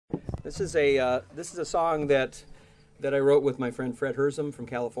This is a song that I wrote with my friend Fred Herzum from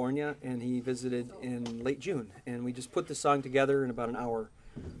California, and he visited in late June, and we just put this song together in about an hour,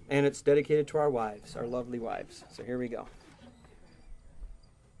 and it's dedicated to our wives, our lovely wives. So here we go.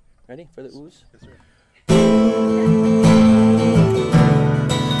 Ready for the ooze? Yes, sir.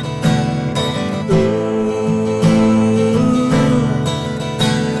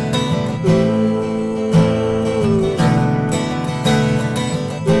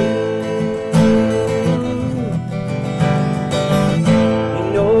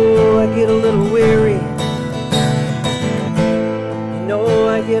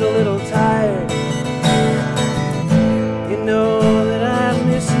 Get a little tired. You know that I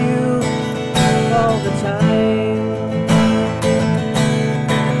miss you all the time.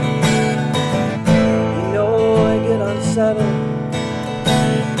 You know I get unsettled.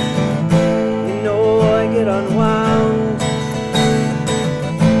 You know I get unwound.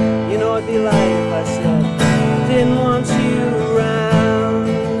 You know it'd be like if I said didn't want you around.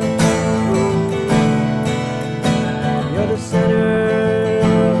 Ooh. You're the center.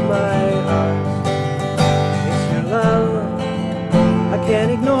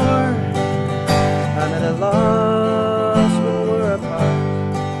 Can't ignore. I'm at a loss when we're apart.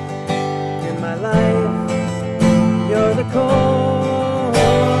 In my life, you're the core.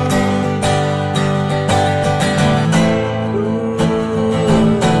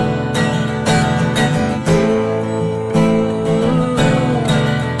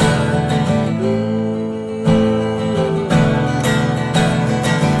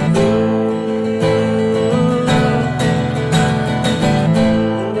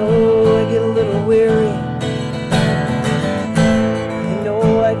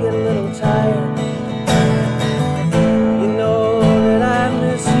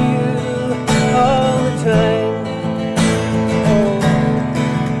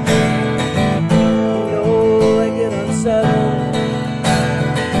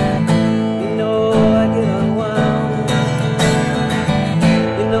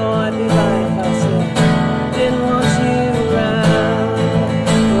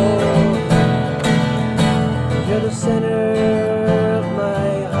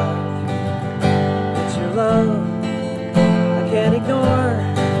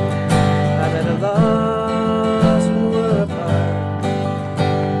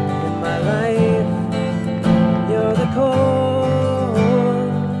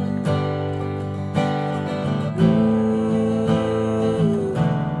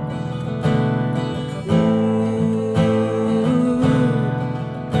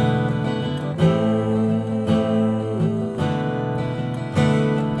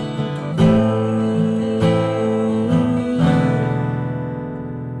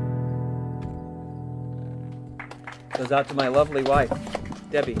 Goes out to my lovely wife,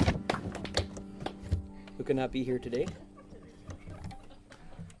 Debbie, who cannot be here today.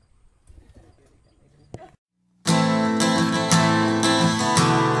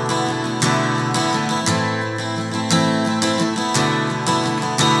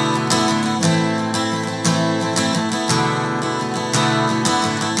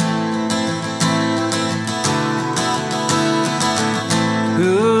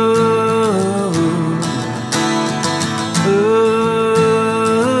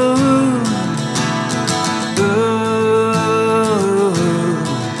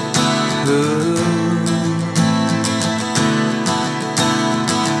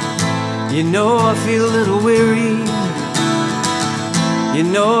 You know I feel a little weary. You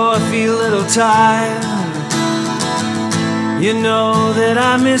know I feel a little tired. You know that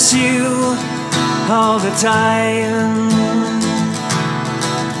I miss you all the time.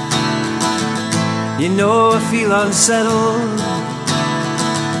 You know I feel unsettled.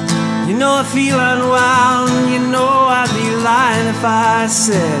 You know I feel unwound. You know I'd be lying if I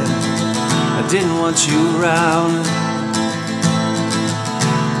said I didn't want you around.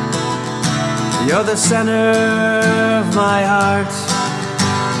 You're the center of my heart.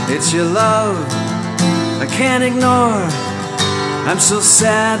 It's your love I can't ignore. I'm so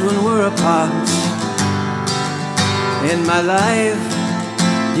sad when we're apart. In my life,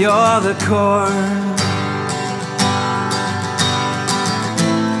 you're the core.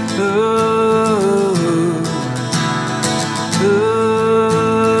 Ooh, ooh.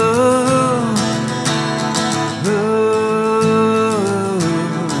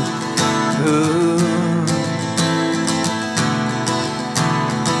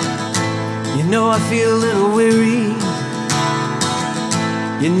 You know I feel a little weary.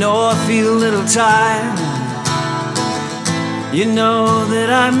 You know I feel a little tired. You know that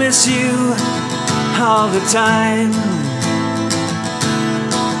I miss you all the time.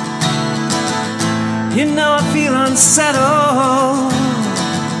 You know I feel unsettled.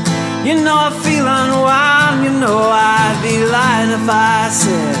 You know I feel unwound. You know I'd be lying if I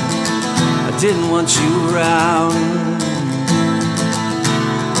said I didn't want you around.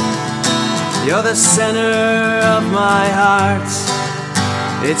 You're the center of my heart.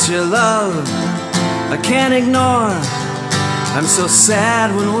 It's your love I can't ignore. I'm so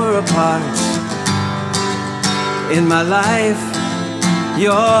sad when we're apart. In my life,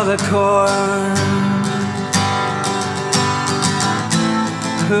 you're the core.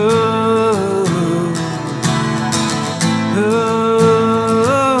 Ooh, ooh,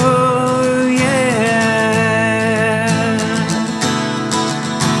 yeah.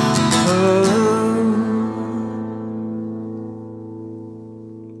 Ooh.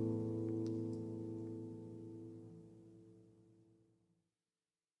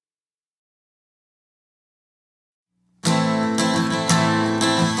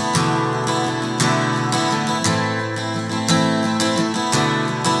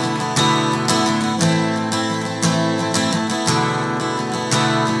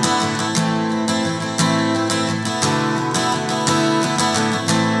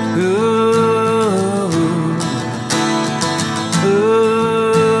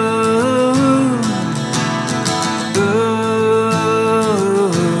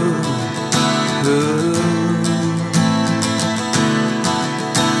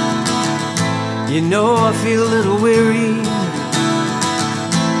 You know I feel a little weary.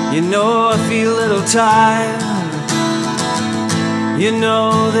 You know I feel a little tired. You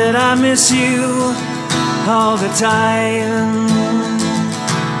know that I miss you all the time.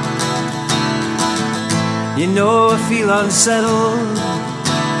 You know I feel unsettled.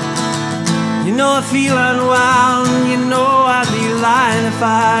 You know I feel unwound. You know I'd be lying if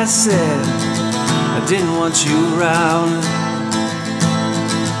I said I didn't want you around.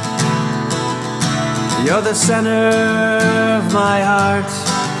 You're the center of my heart.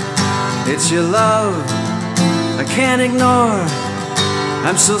 It's your love I can't ignore.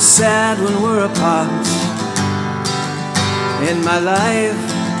 I'm so sad when we're apart. In my life,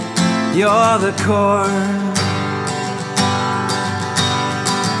 you're the core.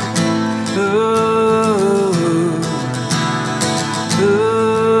 Ooh, ooh.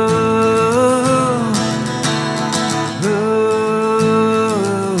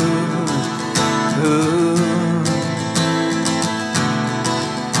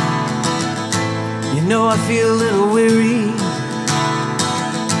 You know I feel a little weary.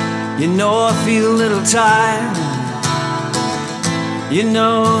 You know I feel a little tired. You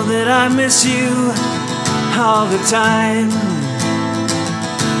know that I miss you all the time.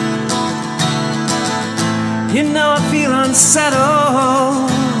 You know I feel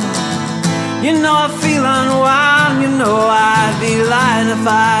unsettled. You know I feel unwound. You know I'd be lying if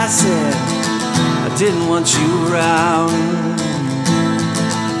I said I didn't want you around.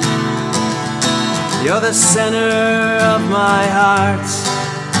 You're the center of my heart.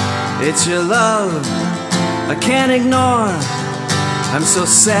 It's your love I can't ignore. I'm so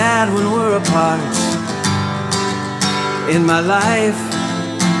sad when we're apart. In my life,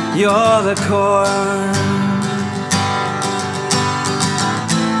 you're the core.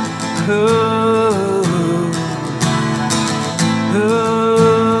 Ooh.